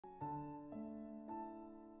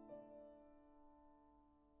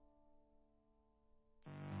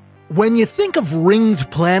When you think of ringed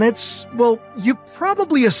planets, well, you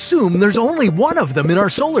probably assume there's only one of them in our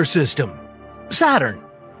solar system, Saturn.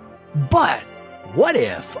 But what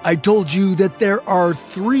if I told you that there are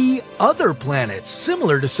 3 other planets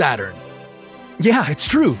similar to Saturn? Yeah, it's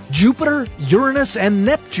true. Jupiter, Uranus, and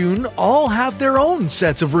Neptune all have their own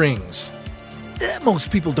sets of rings.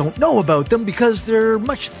 Most people don't know about them because they're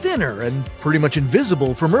much thinner and pretty much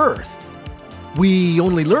invisible from Earth. We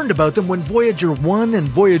only learned about them when Voyager 1 and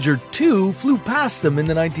Voyager 2 flew past them in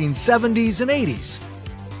the 1970s and 80s.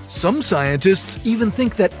 Some scientists even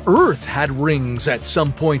think that Earth had rings at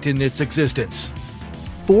some point in its existence.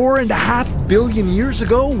 4.5 billion years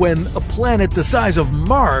ago, when a planet the size of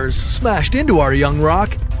Mars smashed into our young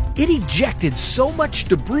rock, it ejected so much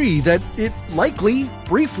debris that it likely,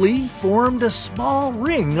 briefly, formed a small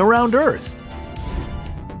ring around Earth.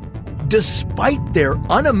 Despite their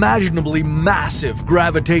unimaginably massive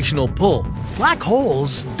gravitational pull, black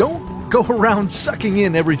holes don't go around sucking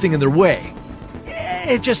in everything in their way.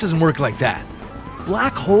 It just doesn't work like that.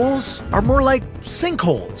 Black holes are more like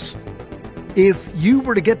sinkholes. If you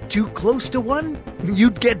were to get too close to one,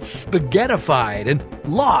 you'd get spaghettified and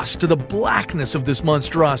lost to the blackness of this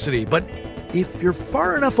monstrosity. But if you're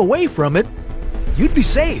far enough away from it, you'd be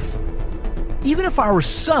safe. Even if our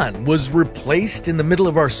sun was replaced in the middle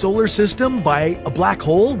of our solar system by a black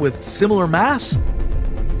hole with similar mass,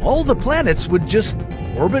 all the planets would just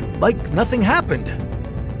orbit like nothing happened.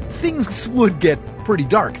 Things would get pretty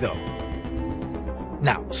dark, though.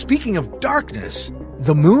 Now, speaking of darkness,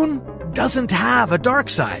 the moon doesn't have a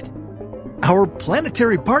dark side. Our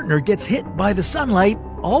planetary partner gets hit by the sunlight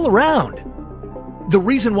all around. The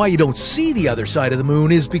reason why you don't see the other side of the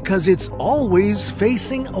moon is because it's always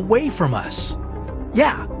facing away from us.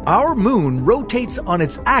 Yeah, our moon rotates on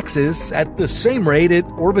its axis at the same rate it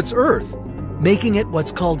orbits Earth, making it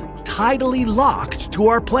what's called tidally locked to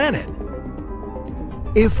our planet.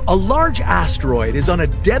 If a large asteroid is on a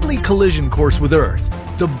deadly collision course with Earth,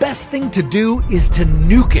 the best thing to do is to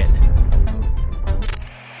nuke it.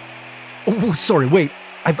 Oh, sorry, wait,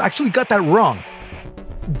 I've actually got that wrong.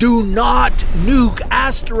 Do not nuke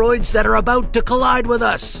asteroids that are about to collide with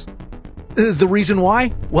us. The reason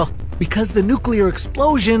why? Well, because the nuclear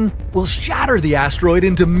explosion will shatter the asteroid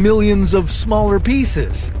into millions of smaller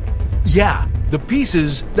pieces. Yeah, the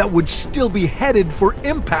pieces that would still be headed for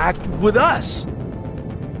impact with us.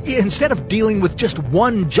 Instead of dealing with just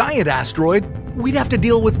one giant asteroid, we'd have to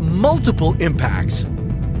deal with multiple impacts.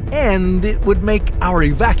 And it would make our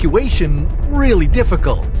evacuation really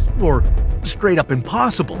difficult, or straight up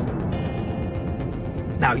impossible.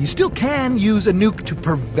 Now, you still can use a nuke to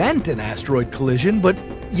prevent an asteroid collision, but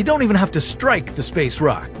you don't even have to strike the space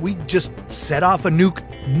rock. We just set off a nuke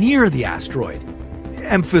near the asteroid.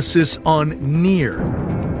 Emphasis on near.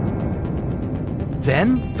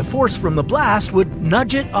 Then, the force from the blast would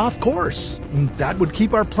nudge it off course. That would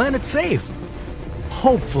keep our planet safe.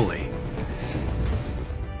 Hopefully.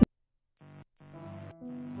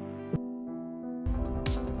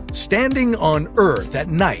 Standing on Earth at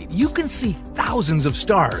night, you can see thousands of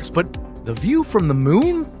stars, but the view from the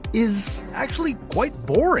moon is actually quite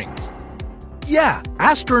boring. Yeah,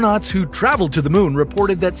 astronauts who traveled to the moon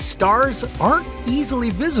reported that stars aren't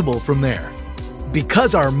easily visible from there.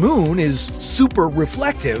 Because our moon is super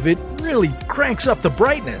reflective, it really cranks up the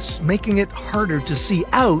brightness, making it harder to see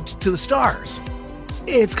out to the stars.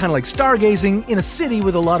 It's kind of like stargazing in a city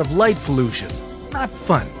with a lot of light pollution. Not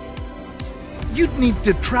fun. You'd need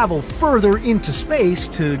to travel further into space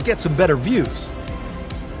to get some better views.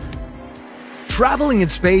 Traveling in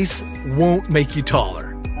space won't make you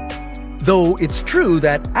taller. Though it's true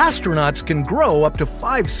that astronauts can grow up to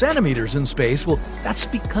 5 centimeters in space, well, that's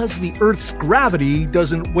because the Earth's gravity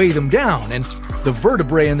doesn't weigh them down, and the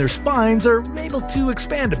vertebrae in their spines are able to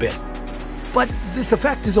expand a bit. But this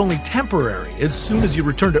effect is only temporary. As soon as you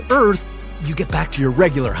return to Earth, you get back to your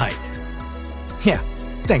regular height. Yeah,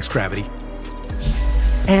 thanks, gravity.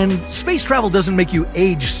 And space travel doesn't make you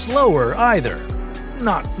age slower either.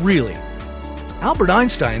 Not really. Albert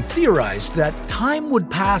Einstein theorized that time would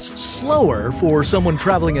pass slower for someone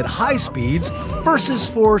traveling at high speeds versus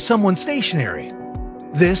for someone stationary.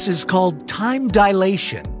 This is called time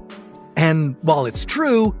dilation. And while it's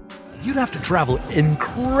true, you'd have to travel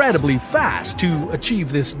incredibly fast to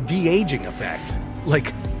achieve this de-aging effect.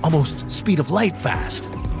 Like almost speed of light fast.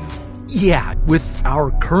 Yeah, with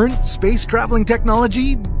our current space traveling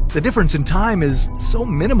technology, the difference in time is so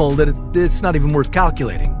minimal that it's not even worth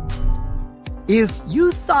calculating. If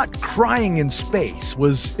you thought crying in space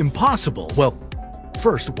was impossible, well,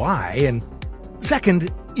 first, why? And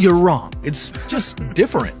second, you're wrong. It's just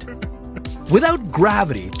different. Without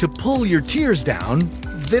gravity to pull your tears down,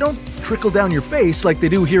 they don't trickle down your face like they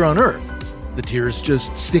do here on Earth. The tears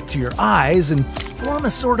just stick to your eyes and form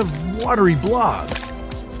a sort of watery blob.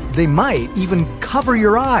 They might even cover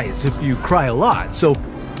your eyes if you cry a lot, so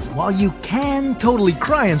while you can totally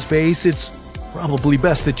cry in space, it's probably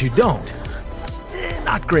best that you don't.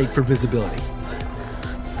 Not great for visibility.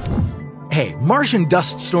 Hey, Martian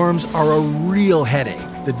dust storms are a real headache.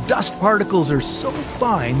 The dust particles are so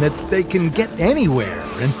fine that they can get anywhere,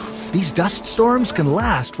 and these dust storms can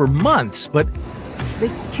last for months, but they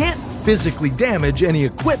can't physically damage any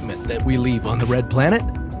equipment that we leave on the red planet.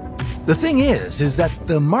 The thing is that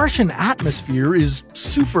the Martian atmosphere is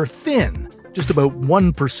super thin, just about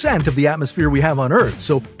 1% of the atmosphere we have on Earth,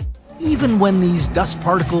 so even when these dust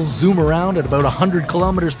particles zoom around at about 100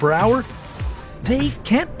 kilometers per hour, they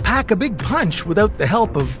can't pack a big punch without the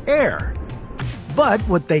help of air. But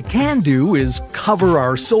what they can do is cover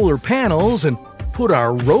our solar panels and put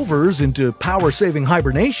our rovers into power-saving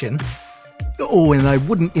hibernation. Oh, and I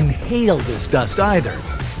wouldn't inhale this dust either.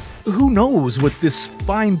 Who knows what this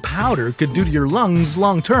fine powder could do to your lungs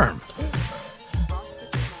long term?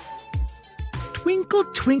 Twinkle,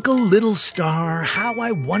 twinkle, little star, how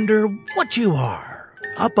I wonder what you are.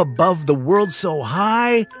 Up above the world so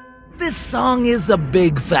high, this song is a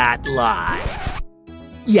big fat lie.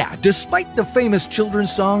 Yeah, despite the famous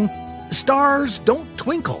children's song, stars don't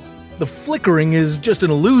twinkle. The flickering is just an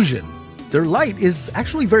illusion. Their light is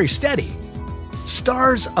actually very steady.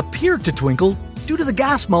 Stars appear to twinkle due to the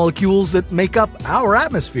gas molecules that make up our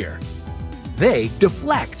atmosphere. They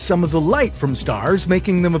deflect some of the light from stars,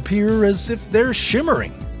 making them appear as if they're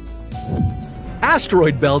shimmering.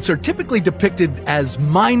 Asteroid belts are typically depicted as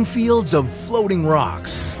minefields of floating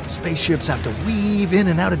rocks. Spaceships have to weave in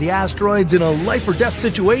and out of the asteroids in a life-or-death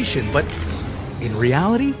situation, but in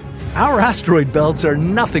reality, our asteroid belts are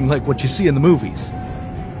nothing like what you see in the movies.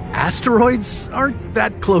 Asteroids aren't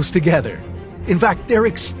that close together. In fact, they're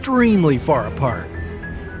extremely far apart.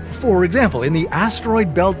 For example, in the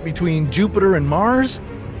asteroid belt between Jupiter and Mars,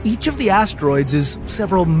 each of the asteroids is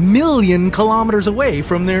several million kilometers away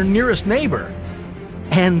from their nearest neighbor.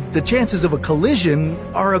 And the chances of a collision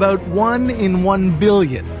are about 1 in 1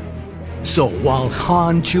 billion. So while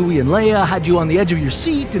Han, Chewie, and Leia had you on the edge of your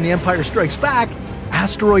seat in The Empire Strikes Back,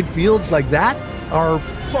 asteroid fields like that are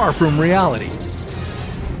far from reality.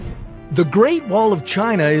 The Great Wall of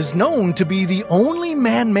China is known to be the only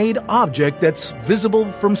man-made object that's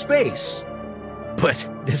visible from space. But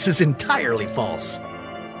this is entirely false.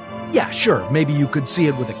 Yeah, sure, maybe you could see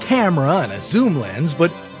it with a camera and a zoom lens,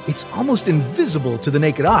 but it's almost invisible to the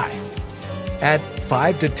naked eye. At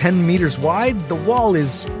 5 to 10 meters wide, the wall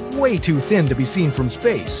is way too thin to be seen from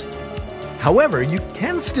space. However, you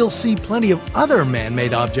can still see plenty of other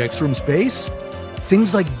man-made objects from space.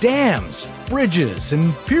 Things like dams, bridges,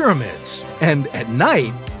 and pyramids. And at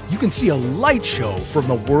night, you can see a light show from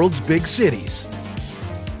the world's big cities.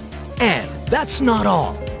 And that's not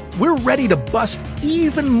all. We're ready to bust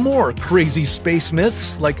even more crazy space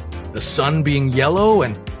myths, like the sun being yellow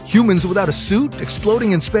and humans without a suit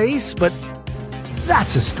exploding in space, but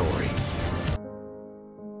that's a story